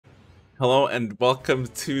Hello and welcome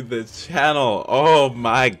to the channel. Oh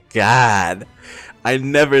my god. I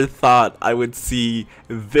never thought I would see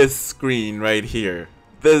this screen right here.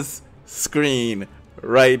 This screen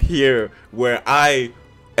right here where I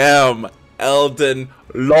am Elden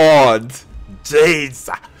Lord. Jeez.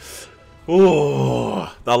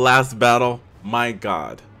 Oh, the last battle. My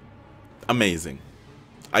god. Amazing.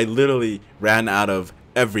 I literally ran out of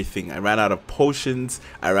everything. I ran out of potions.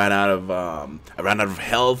 I ran out of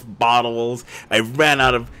health bottles. I ran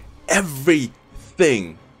out of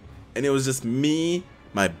everything. And it was just me,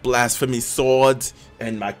 my blasphemy sword,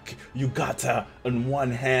 and my Yugata on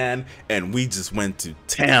one hand, and we just went to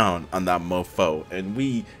town on that mofo, and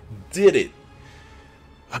we did it.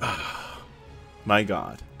 My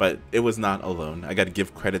god. But it was not alone. I gotta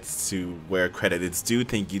give credits to where credit is due.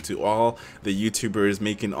 Thank you to all the YouTubers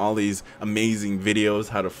making all these amazing videos,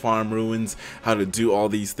 how to farm ruins, how to do all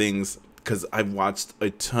these things, because I've watched a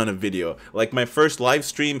ton of video. Like my first live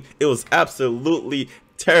stream, it was absolutely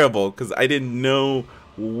terrible because I didn't know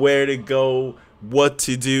where to go, what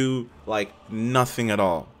to do, like nothing at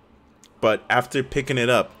all. But after picking it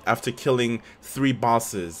up, after killing 3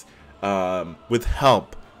 bosses with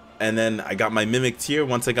help, and then I got my Mimic Tier.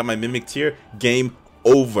 Once I got my Mimic Tier, game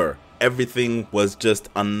over. Everything was just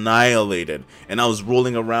annihilated. And I was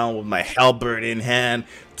rolling around with my halberd in hand,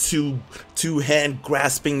 two hand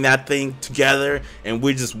grasping that thing together, and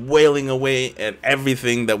we're just wailing away at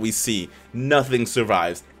everything that we see. Nothing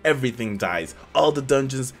survives. Everything dies. All the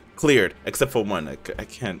dungeons cleared, except for one. I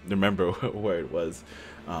can't remember where it was.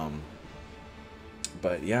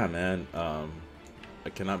 But yeah, man, I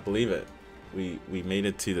cannot believe it. We made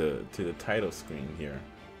it to the title screen here.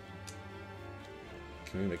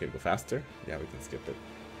 Can we make it go faster? Yeah, we can skip it.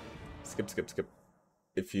 Skip.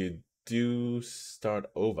 If you do start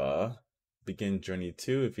over, begin journey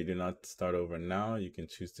 2. If you do not start over now, you can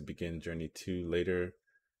choose to begin journey 2 later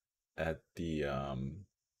at the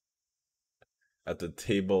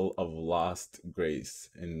table of lost grace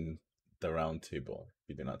in the round table. If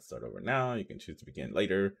you do not start over now, you can choose to begin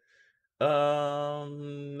later.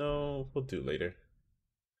 No, we'll do later.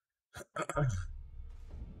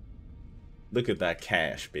 Look at that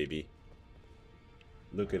cash, baby.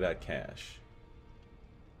 Look at that cash.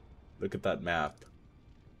 Look at that map.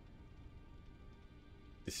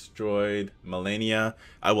 Destroyed Millennia.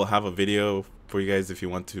 I will have a video for you guys if you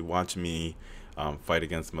want to watch me fight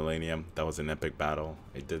against Millennium. That was an epic battle.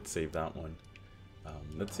 I did save that one.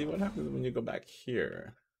 Let's see what happens when you go back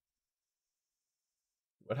here.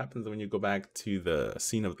 What happens when you go back to the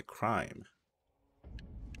scene of the crime?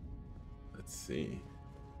 Let's see.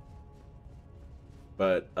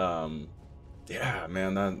 But yeah,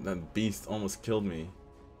 man, that beast almost killed me.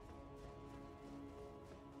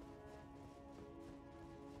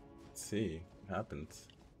 Let's see what happens.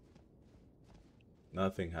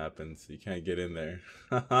 Nothing happens. You can't get in there.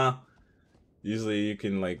 Usually you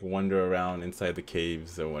can like wander around inside the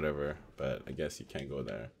caves or whatever, but I guess you can't go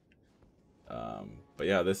there. But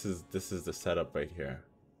yeah, this is the setup right here.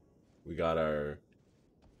 We got a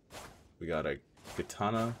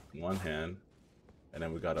katana in one hand, and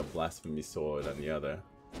then we got a blasphemy sword on the other.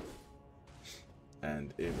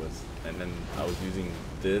 And then I was using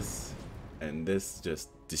this, and this just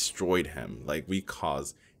destroyed him. Like, we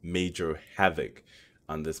caused major havoc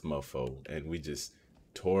on this mofo, and we just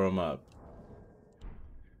tore him up.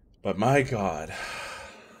 But my god,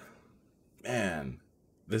 man,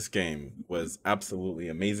 this game was absolutely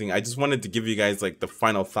amazing. I just wanted to give you guys like the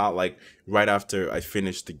final thought, like right after I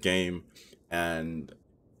finished the game, and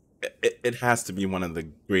it has to be one of the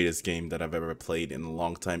greatest games that I've ever played in a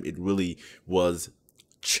long time. It really was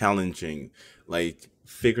challenging, like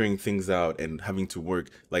figuring things out and having to work.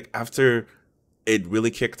 Like after it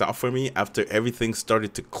really kicked off for me, after everything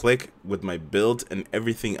started to click with my build and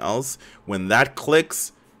everything else, when that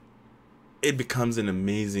clicks, it becomes an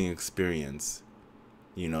amazing experience.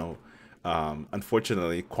 You know,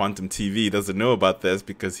 unfortunately, Quantum TV doesn't know about this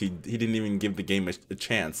because he didn't even give the game a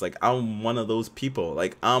chance. Like, I'm one of those people.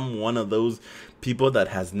 Like, I'm one of those people that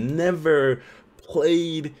has never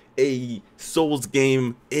played a Souls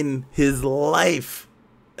game in his life.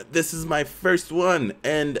 This is my first one,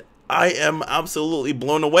 and I am absolutely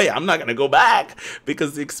blown away. I'm not gonna go back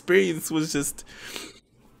because the experience was just,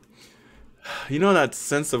 you know, that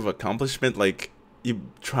sense of accomplishment. Like,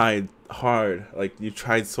 you tried hard, like you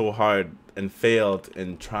tried so hard and failed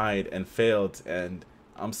and tried and failed, and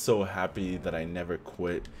I'm so happy that I never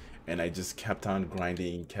quit, and I just kept on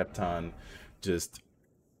grinding, kept on just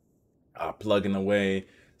plugging away.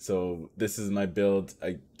 So this is my build.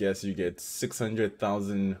 I guess you get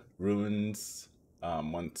 600,000 runes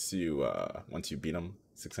once you beat them.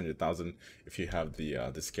 600,000 if you have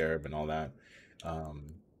the scarab and all that.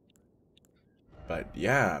 Um, but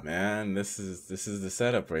yeah, man, this is the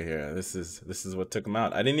setup right here. This is what took him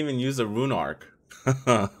out. I didn't even use a rune arc.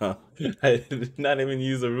 I did not even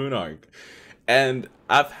use a rune arc. And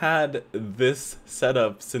I've had this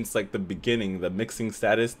setup since like the beginning. The mixing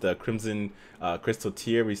status, the Crimson Crystal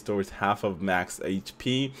Tier restores half of max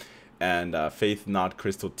HP, and Faith Not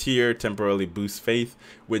Crystal Tier temporarily boosts Faith,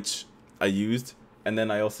 which I used. And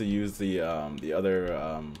then I also used the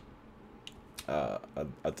other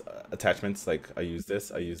attachments. Like I use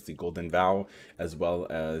this. I use the Golden Vow as well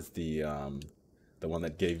as the one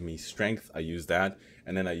that gave me strength. I use that,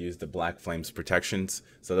 and then I use the Black Flames protections.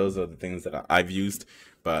 So those are the things that I've used.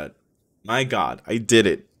 But my God, I did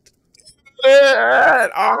it!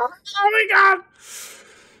 Oh my God!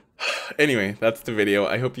 Anyway, that's the video.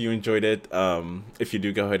 I hope you enjoyed it. If you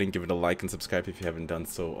do, go ahead and give it a like and subscribe if you haven't done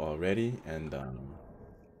so already. And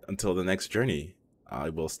until the next journey, I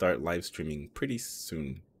will start live streaming pretty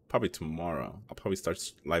soon. Probably tomorrow. I'll probably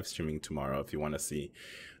start live streaming tomorrow if you want to see.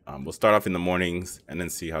 We'll start off in the mornings and then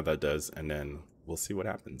see how that does. And then we'll see what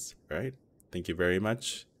happens. All right. Thank you very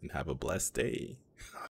much and have a blessed day.